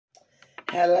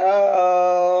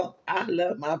Hello, I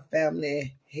love my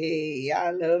family. Hey,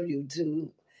 I love you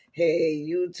too. Hey,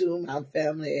 you too, my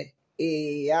family.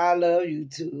 Hey, I love you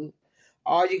too.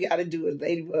 All you gotta do is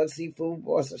Ladybug Seafood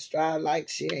Boil, subscribe, like,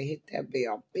 share, and hit that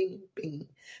bell. Bing, bing.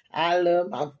 I love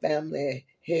my family.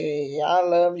 Hey, I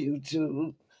love you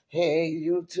too. Hey,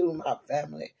 you too, my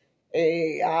family.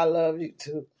 Hey, I love you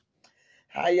too.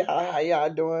 How y'all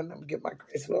doing? I'm get my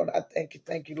grace, Lord. I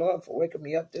thank you, Lord, for waking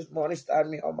me up this morning, starting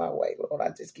me on my way, Lord. I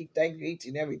just keep thanking you each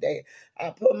and every day. I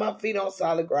put my feet on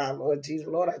solid ground, Lord Jesus.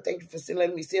 Lord, I thank you for still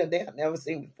letting me see a day I've never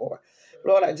seen before.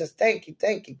 Lord, I just thank you,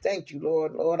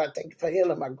 Lord. Lord, I thank you for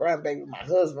healing my grandbaby, my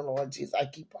husband, Lord Jesus. I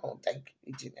keep on thanking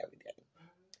you each and every day.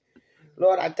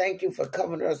 Lord, I thank you for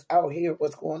covering us out here,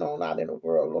 what's going on out in the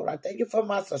world, Lord. I thank you for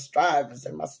my subscribers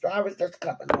and my subscribers that's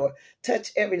coming, Lord.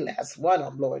 Touch every last one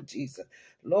of them, Lord Jesus.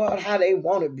 Lord, how they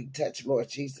want to be touched, Lord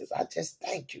Jesus. I just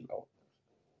thank you, Lord.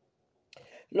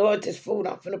 Lord, this food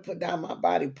I'm finna put down my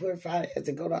body, purify it as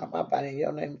it go down my body in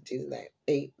your name, in Jesus' name.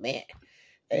 Amen.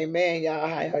 Amen,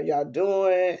 y'all. How y'all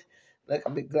doing? Look,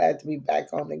 I'll be glad to be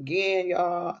back on again,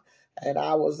 y'all. And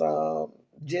I was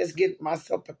just getting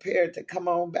myself prepared to come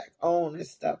on back on and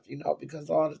stuff,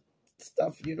 because all the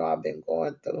stuff, I've been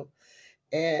going through.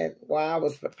 And while I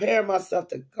was preparing myself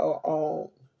to go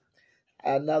on,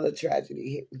 another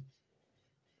tragedy hit me.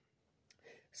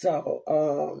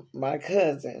 So my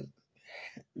cousin,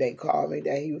 they called me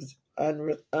that he was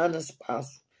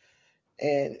unresponsive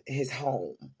in his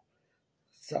home.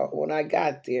 So when I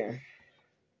got there,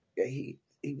 he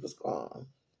was gone.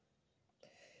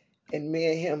 And me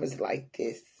and him is like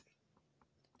this.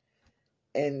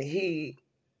 And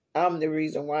I'm the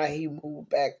reason why he moved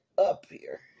back up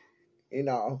here, and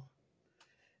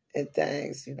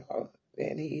things,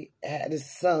 And he had his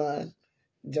son,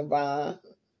 Javon.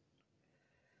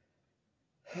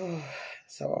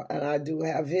 So, and I do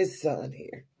have his son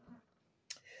here.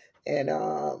 And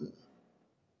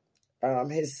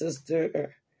his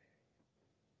sister,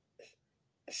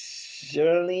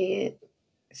 Shirley,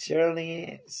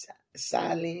 Silene,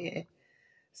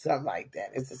 something like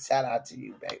that. It's a shout out to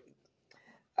you, baby.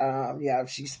 Yeah,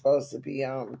 she's supposed to be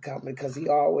coming because he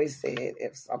always said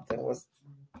if something was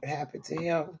happened to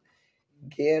him,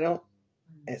 get him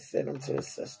and send him to his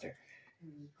sister.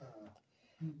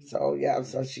 So yeah,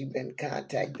 so she been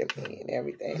contacting me and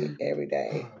everything every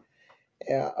day.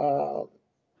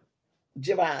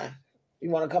 Javon, you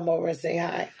want to come over and say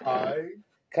hi? Hi.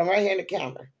 Come right here in the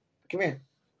camera. Come here.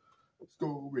 Let's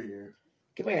go over here.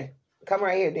 Come here. Come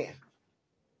right here, then.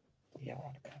 He don't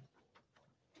want to come.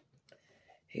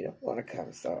 He don't want to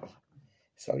come. So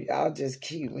y'all just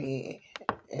keep me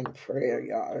in prayer,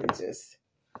 y'all. Just,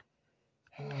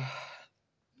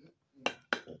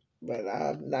 but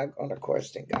I'm not gonna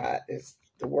question God. It's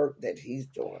the work that He's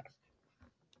doing.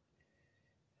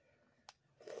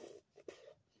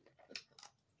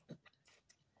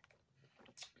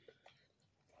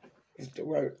 It's the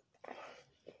work.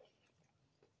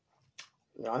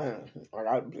 I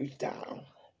gotta breathe down.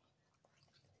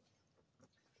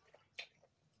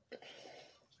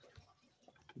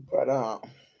 But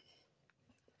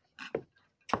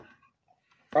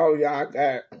oh yeah,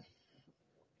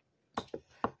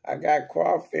 I got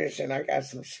crawfish and I got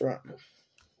some shrimp.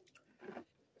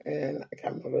 And I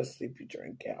got my little sleepy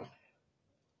drink, y'all.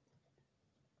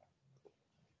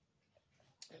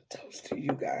 Toast to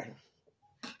you guys.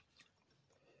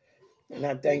 And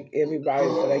I thank everybody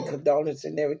for their condolences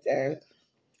and everything.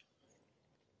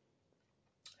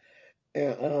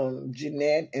 And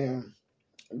Jeanette and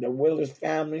the Willis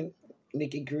family,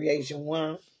 Nikki Creation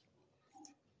 1.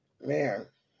 Man,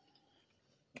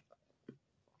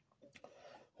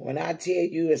 when I tell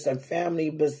you it's a family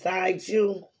besides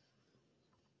you,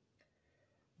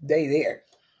 they there.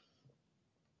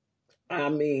 I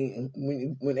mean,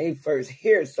 when they first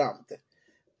hear something,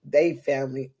 they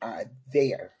family are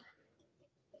there.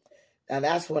 Now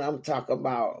that's what I'm talking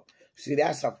about. See,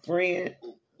 that's a friend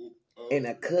and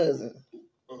a cousin.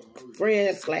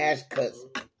 Friend/cousin.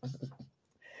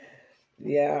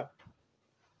 Yeah.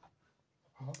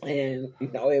 And,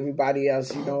 everybody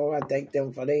else, I thank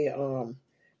them for their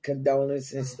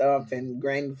condolence and stuff, and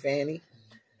Granny Fanny.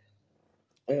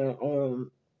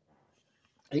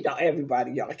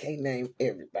 Everybody, y'all can't name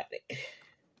everybody.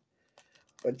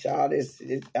 But y'all,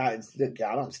 look,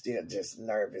 y'all, I'm still just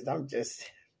nervous. I'm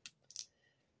just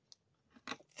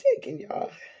taking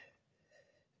y'all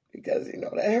because,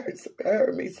 that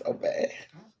hurt me so bad.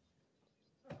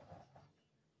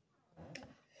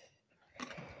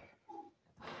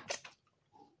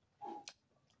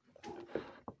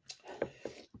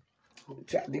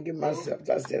 Tried to get myself,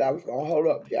 I said I was going to hold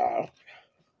up, y'all.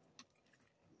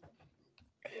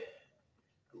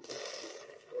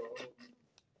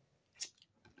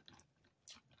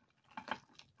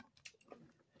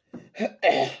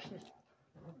 I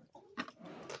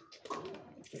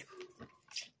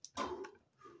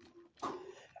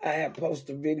had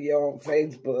posted a video on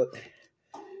Facebook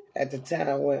at the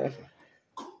time when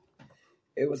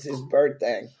it was his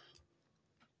birthday.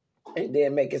 It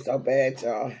didn't make it so bad,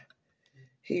 y'all.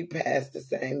 He passed the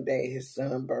same day his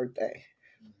son's birthday.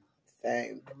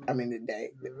 The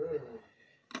day.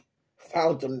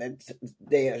 Found him that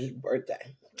day of his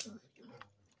birthday.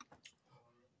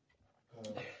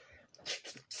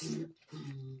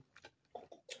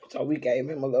 So we gave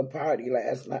him a little party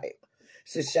last night.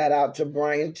 So shout out to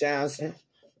Brian Johnson.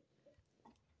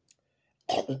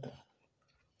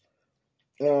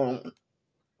 And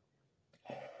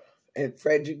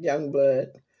Frederick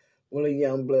Youngblood, Willie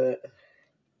Youngblood.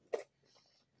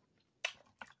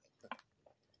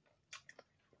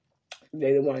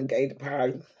 They the one gave the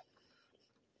party.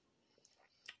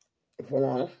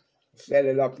 For set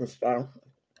it up and stuff.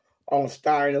 On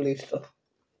Star and Lisa.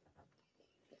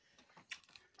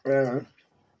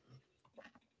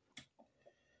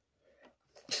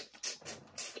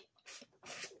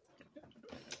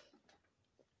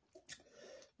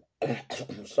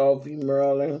 Sophie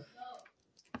Merlin.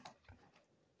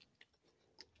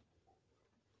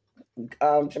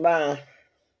 Jamal.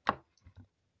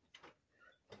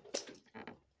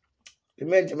 Come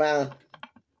here, Jamal.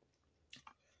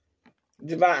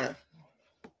 Jamal.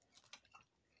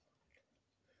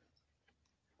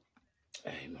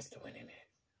 He must have went in there.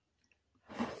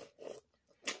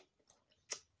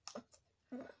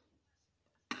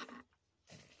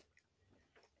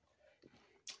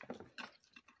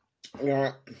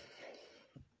 Yeah.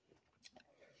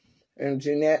 And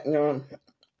Jeanette,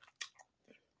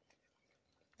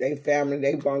 they family,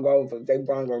 they brought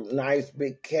a nice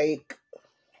big cake.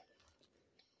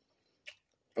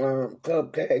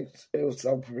 Cupcakes. It was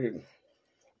so pretty.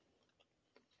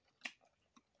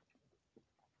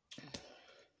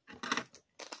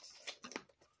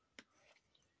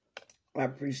 I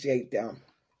appreciate them.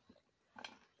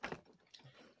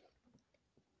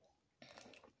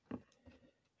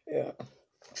 Yeah.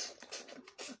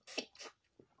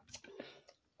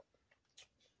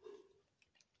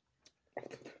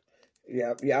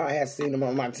 Yeah, y'all have seen them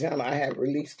on my channel. I have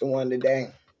released the one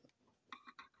today.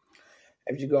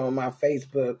 If you go on my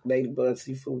Facebook,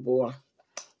 LadyBugseafoodBoil,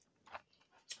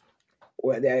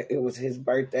 where it was his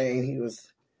birthday and he was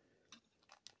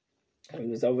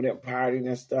over there partying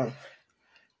and stuff.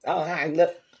 Oh, hi,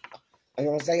 look. You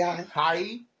want to say hi?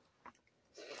 Hi.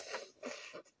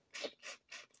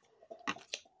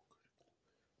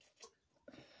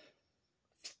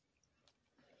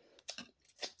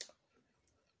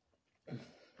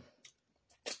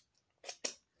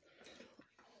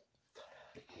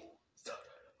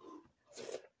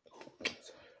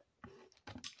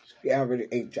 Yeah, I already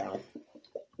ate, y'all.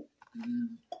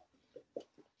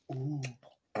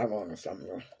 I wanted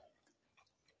something.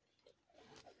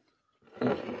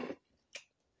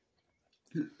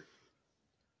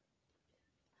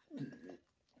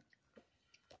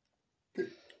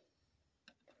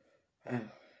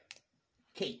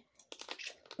 Cake.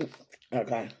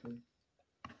 Okay.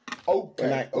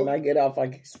 Okay. When I get off, I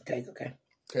get some cake, okay?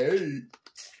 Cake.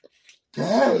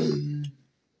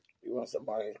 You want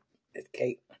somebody this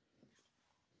cake?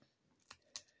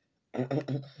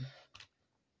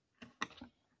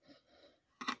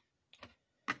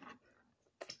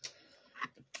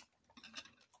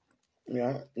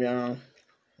 Yeah.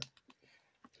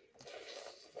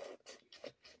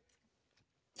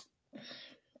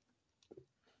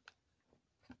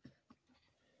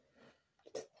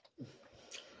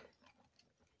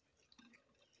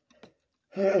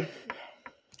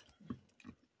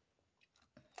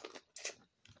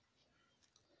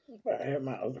 If I had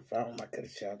my other phone, I could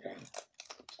have shut down.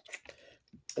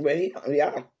 But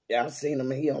y'all seen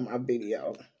him. He on my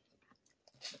video.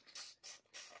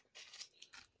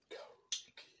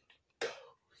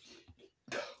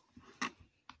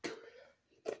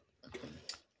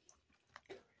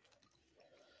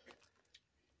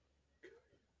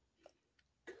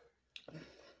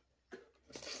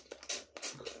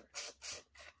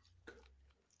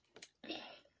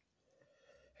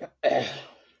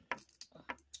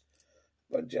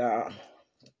 But y'all,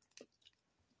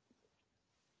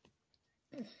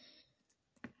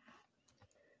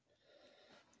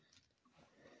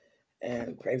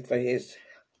 and pray for his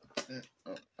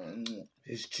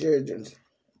children,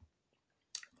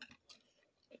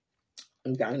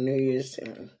 Cornelius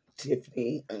and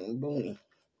Tiffany and Booney.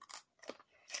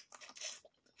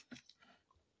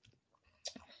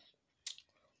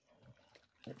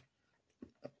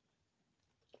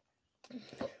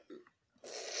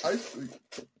 I see.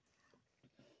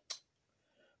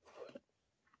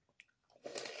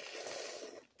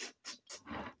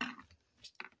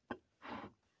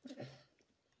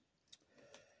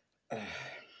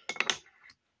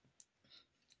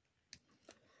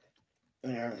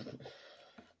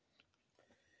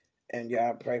 And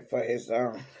y'all pray for his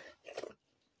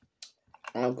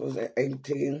uncles at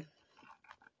 18.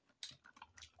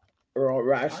 Earl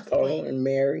Rosco and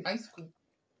Mary. High school.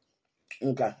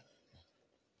 Okay.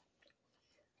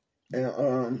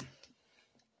 And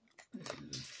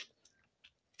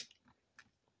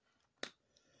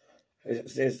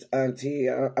his auntie,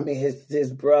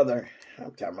 his brother.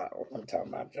 I'm talking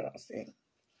about y'all. See,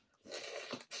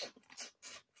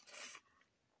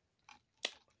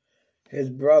 his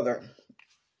brother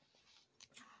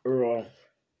Earl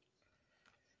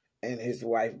and his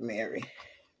wife Mary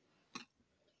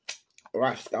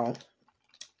Rosco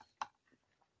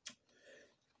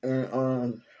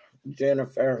and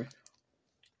Jennifer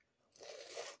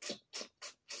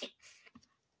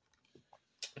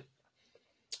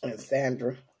and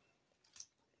Sandra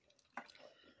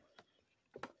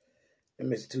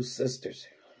and his two sisters.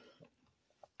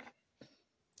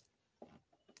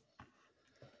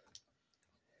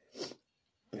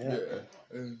 Yeah.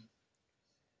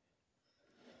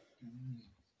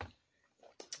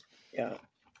 Yeah.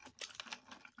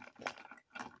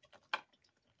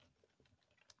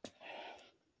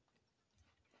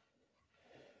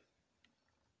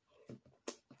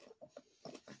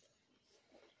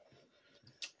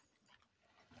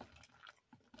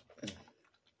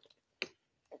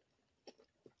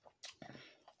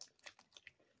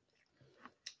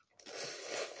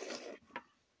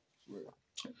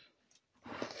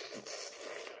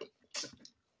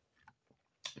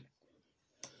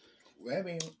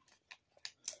 Webbing.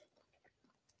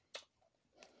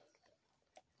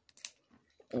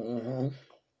 Mm-hmm.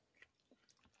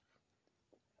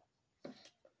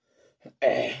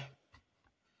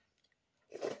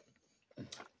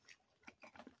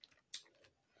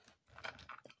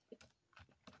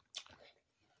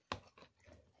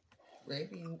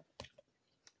 Webbing.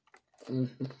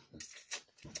 Mm-hmm.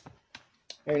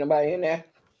 Ain't nobody in there?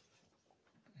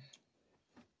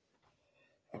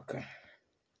 Okay.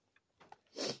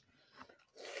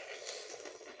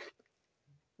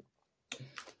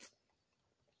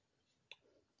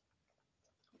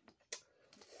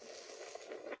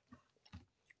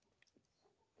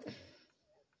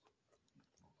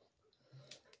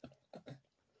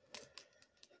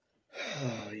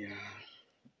 Oh, yeah.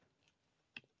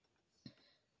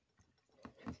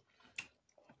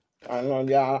 I know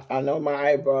y'all, I know my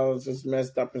eyebrows is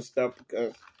messed up and stuff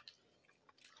because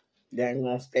they ain't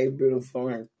gonna stay beautiful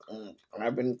and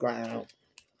I've been crying.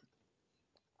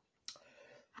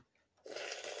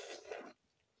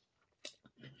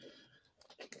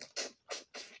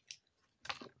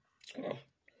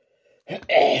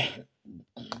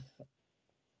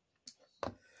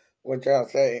 What y'all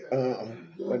say?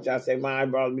 What y'all say? My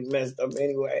eyebrows be messed up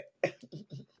anyway.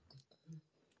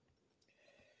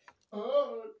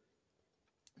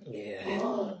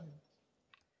 Yeah.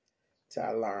 So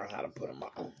I learned how to put them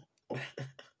on.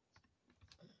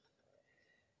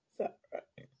 So,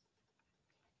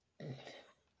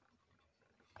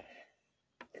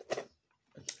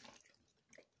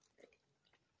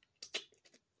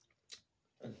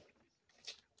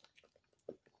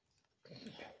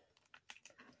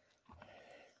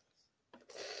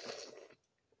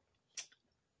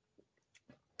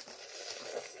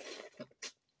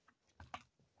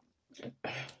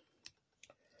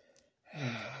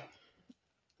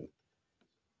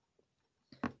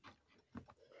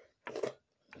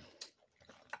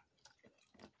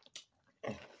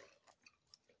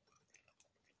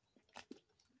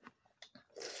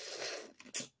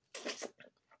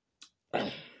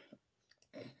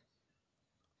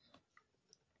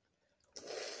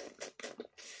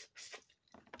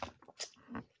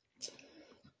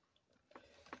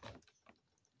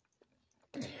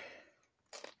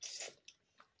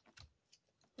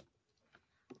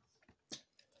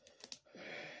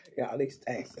 y'all, these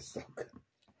things are so good.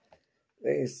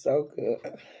 They're so good.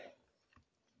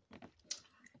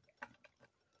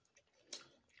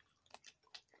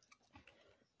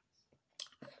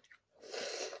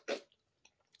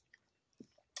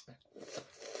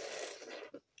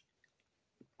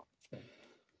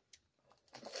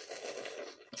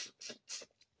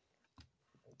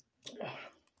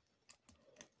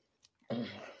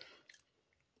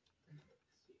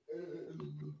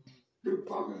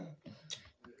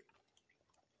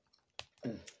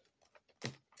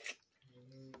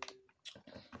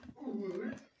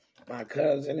 My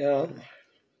cousin,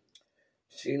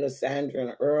 Sheila, Sandra,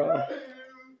 and Earl,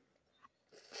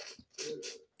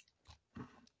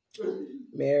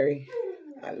 Mary,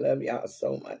 I love y'all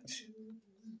so much.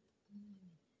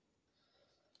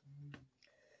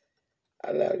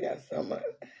 I love y'all so much.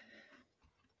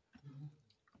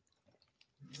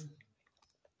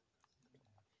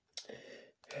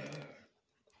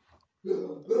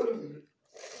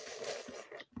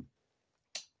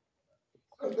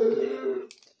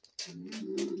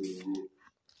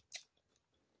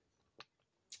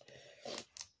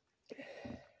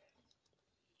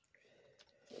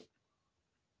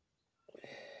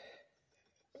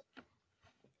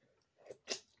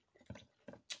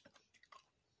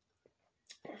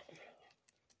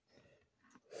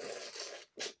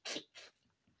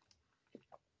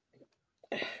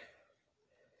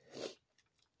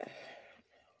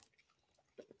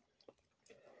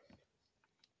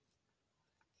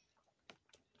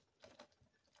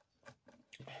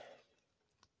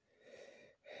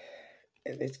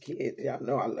 And this kid, y'all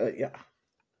know I love y'all.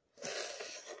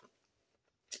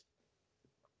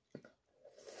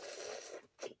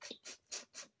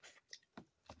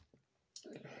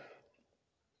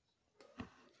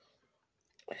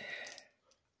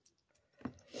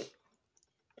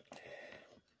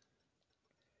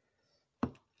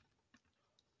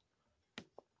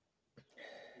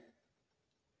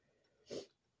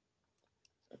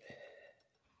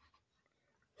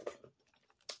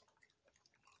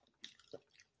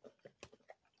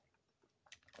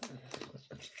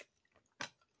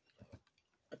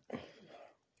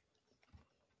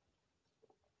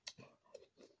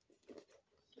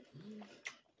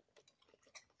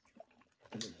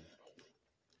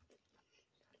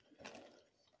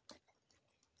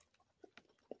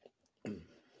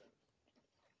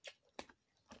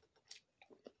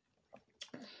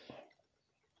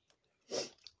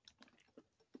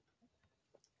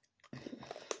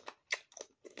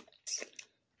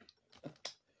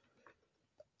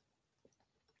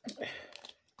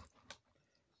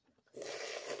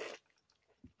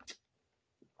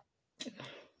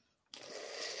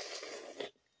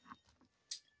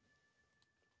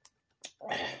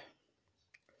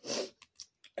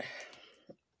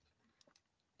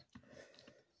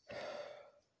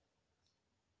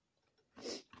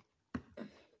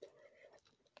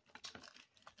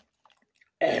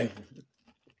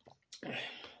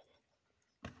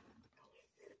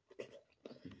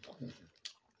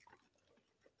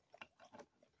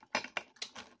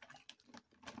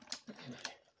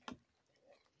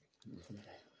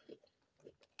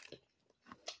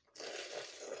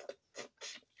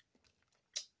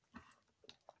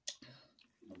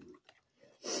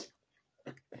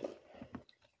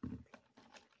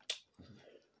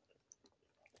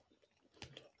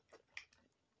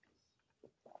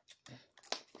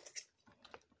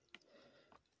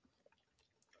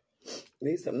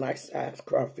 These are nice sized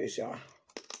crawfish, y'all.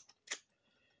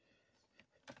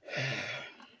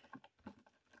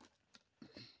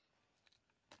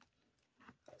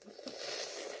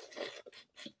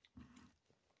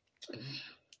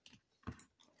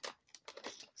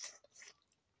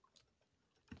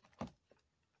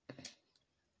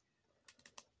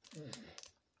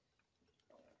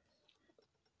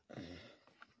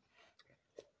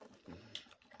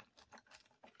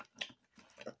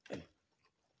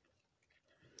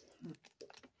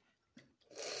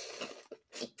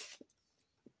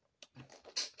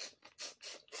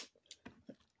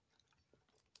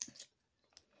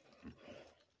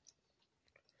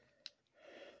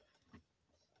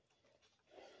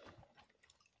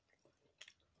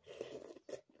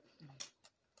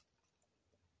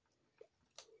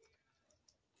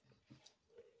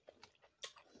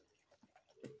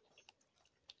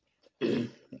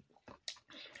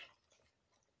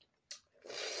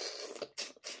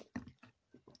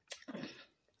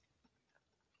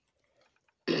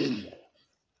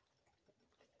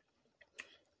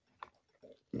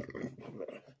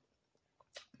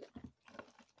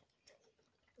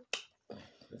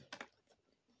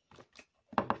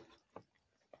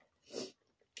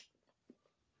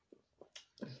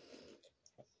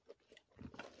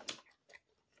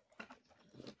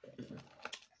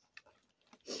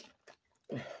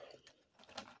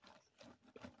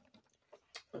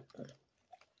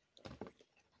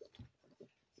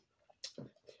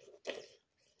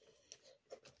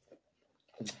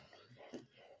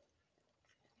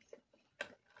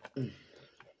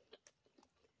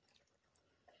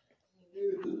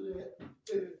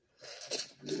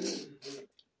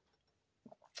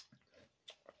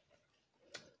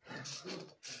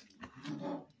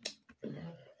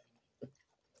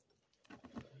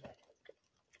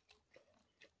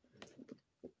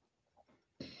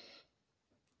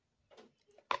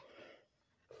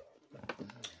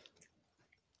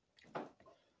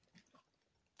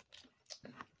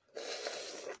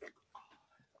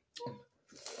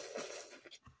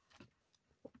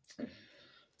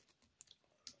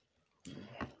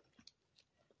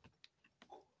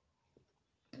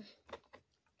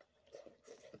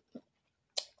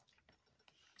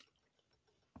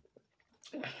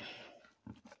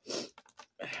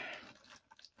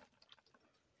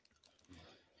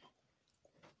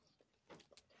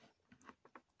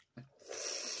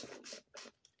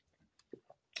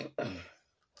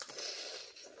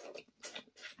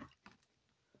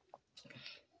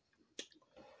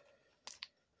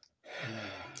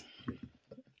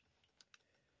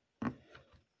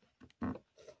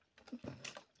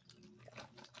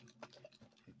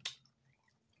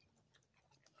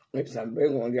 It's a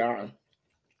big one, y'all.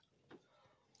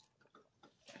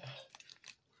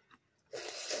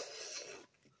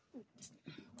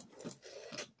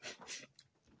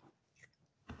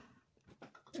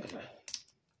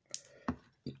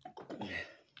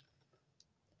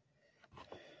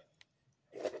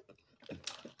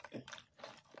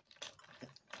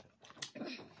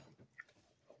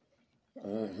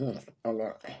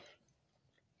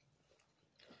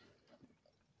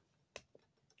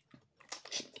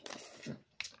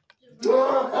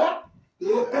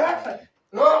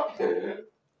 Okay.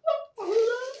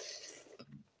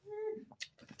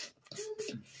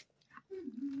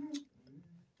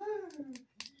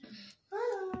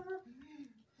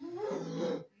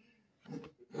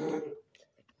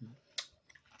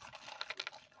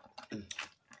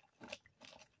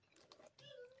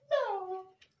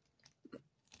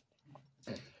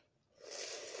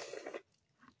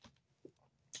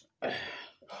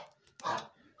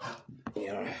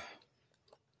 Yeah,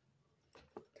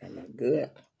 that's good.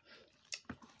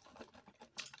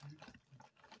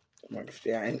 Like I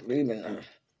say, I ain't leaving now.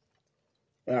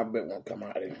 I bet won't come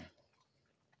out of here.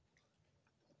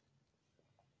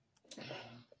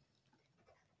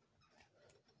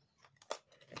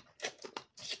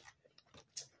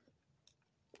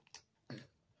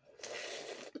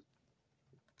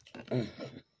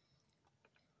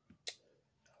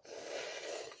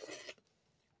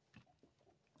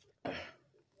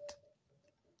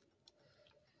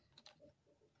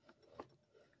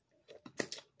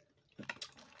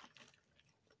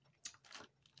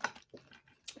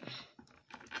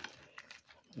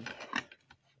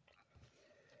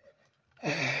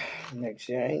 Next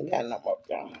year, I ain't got no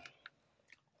Mukbang.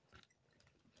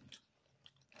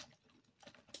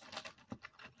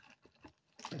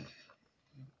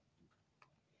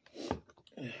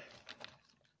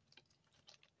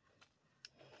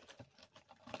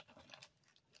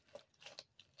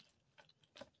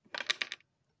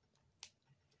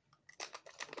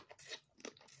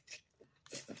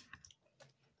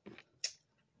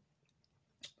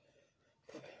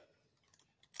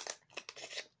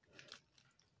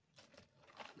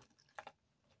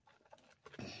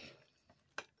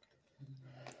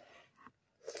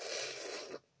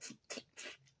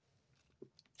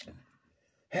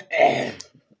 A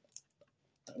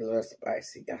little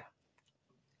spicy, y'all.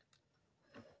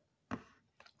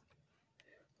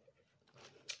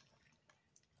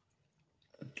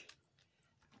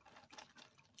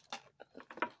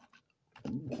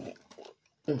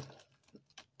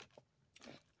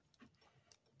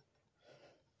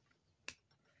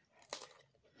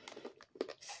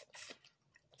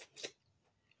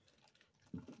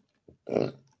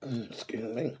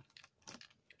 Excuse me.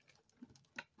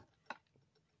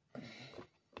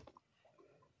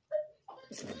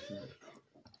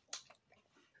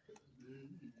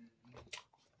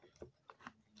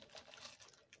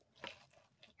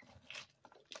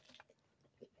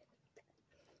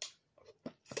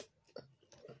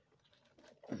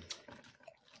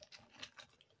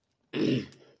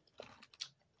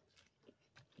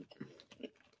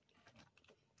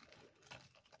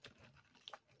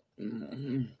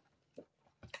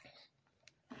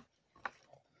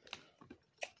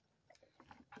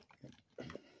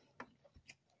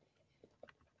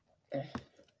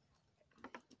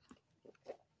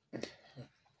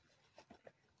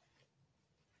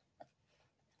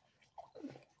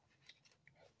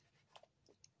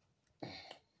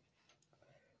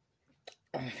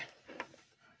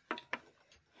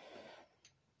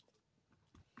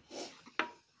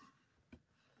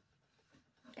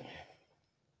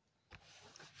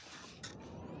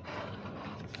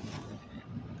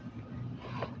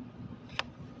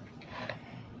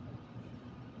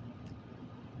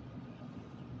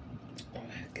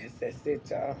 I guess that's it,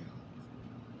 y'all.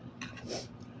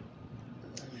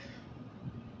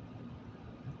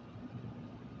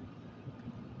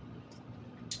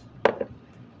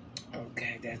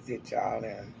 Okay, that's it, y'all.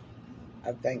 And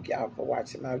I thank y'all for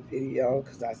watching my video,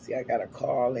 because I see I got a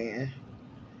call in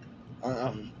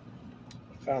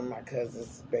from my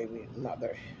cousin's baby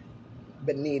mother,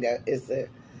 Benita. It's a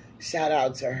shout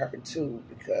out to her too,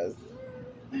 because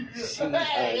she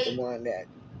the one that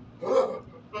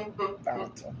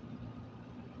found her.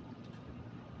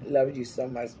 Love you so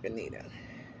much, Benita.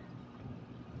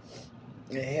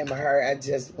 And him and her, I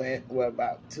just went, well,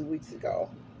 about 2 weeks ago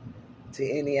to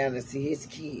Indiana to see his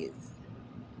kids.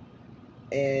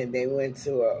 And they went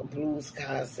to a blues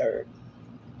concert.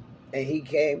 And he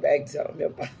came back telling me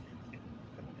about it.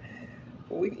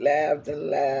 We laughed and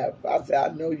laughed. I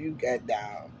said, I know you got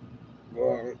down.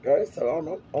 Well,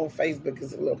 so on Facebook,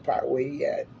 it's a little part where he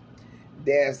had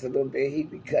danced a little bit. He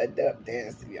be cutting up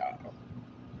dancing, y'all.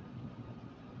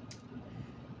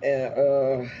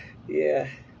 And, yeah.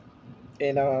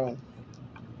 And,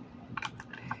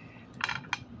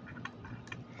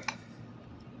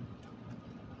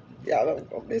 y'all, I'm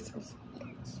gonna miss him so much.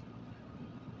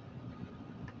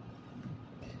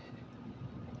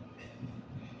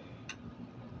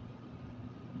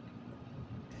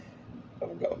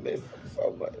 I'm gonna miss him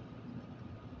so much.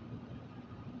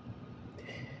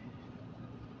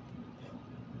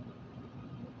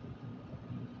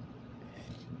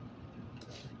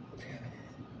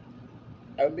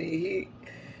 I mean,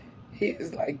 he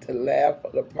is like the laugh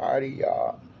of the party,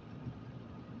 y'all.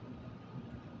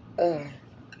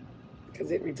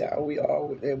 Because every time we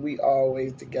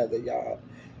always together, y'all.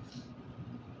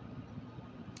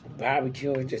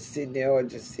 Barbecuing, just sitting there,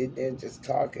 just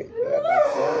talking at my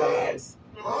son's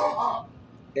house.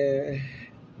 And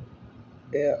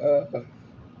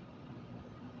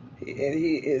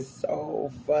he is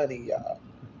so funny, y'all.